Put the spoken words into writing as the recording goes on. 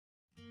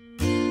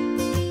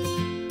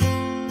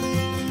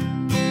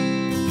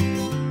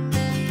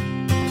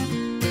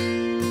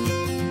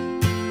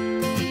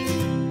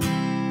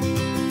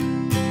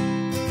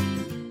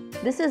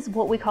This is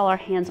what we call our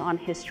Hands-On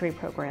History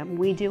program.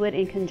 We do it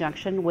in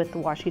conjunction with the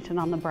Washington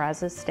on the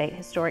Brazos State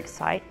Historic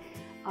Site.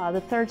 The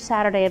third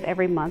Saturday of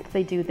every month,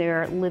 they do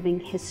their living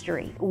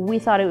history. We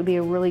thought it would be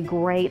a really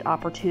great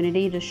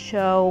opportunity to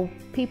show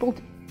people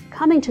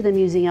coming to the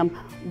museum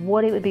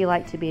what it would be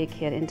like to be a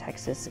kid in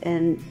Texas.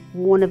 And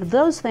one of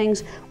those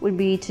things would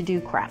be to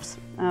do crafts.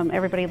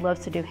 Everybody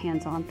loves to do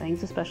hands-on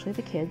things, especially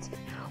the kids.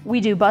 We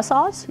do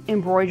buzzsaws,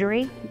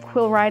 embroidery,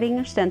 quill writing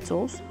or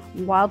stencils,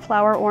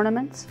 wildflower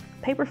ornaments,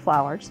 paper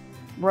flowers,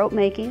 rope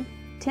making,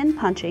 tin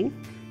punching,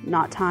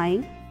 knot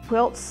tying,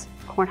 quilts,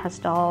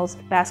 cornhusk dolls,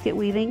 basket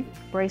weaving,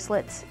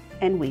 bracelets,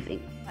 and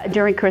weaving.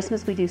 During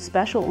Christmas, we do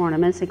special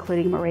ornaments,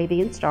 including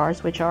Moravian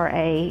stars, which are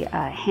a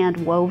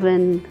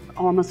hand-woven,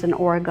 almost an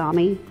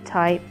origami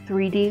type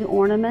 3D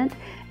ornament,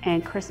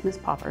 and Christmas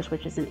poppers,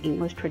 which is an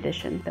English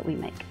tradition that we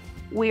make.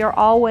 We are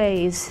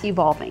always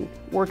evolving.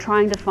 We're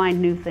trying to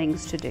find new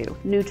things to do,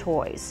 new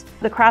toys.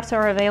 The crafts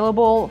are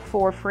available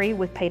for free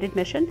with paid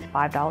admission,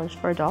 $5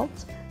 for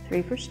adults,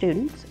 $3 for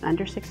students,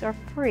 under 6 are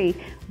free,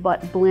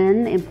 but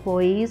Blinn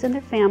employees and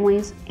their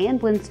families and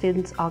Blinn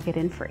students all get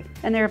in free.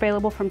 And they're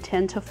available from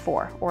 10 to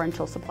 4 or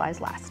until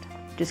supplies last.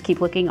 Just keep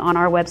looking on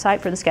our website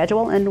for the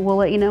schedule and we'll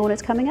let you know when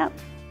it's coming up.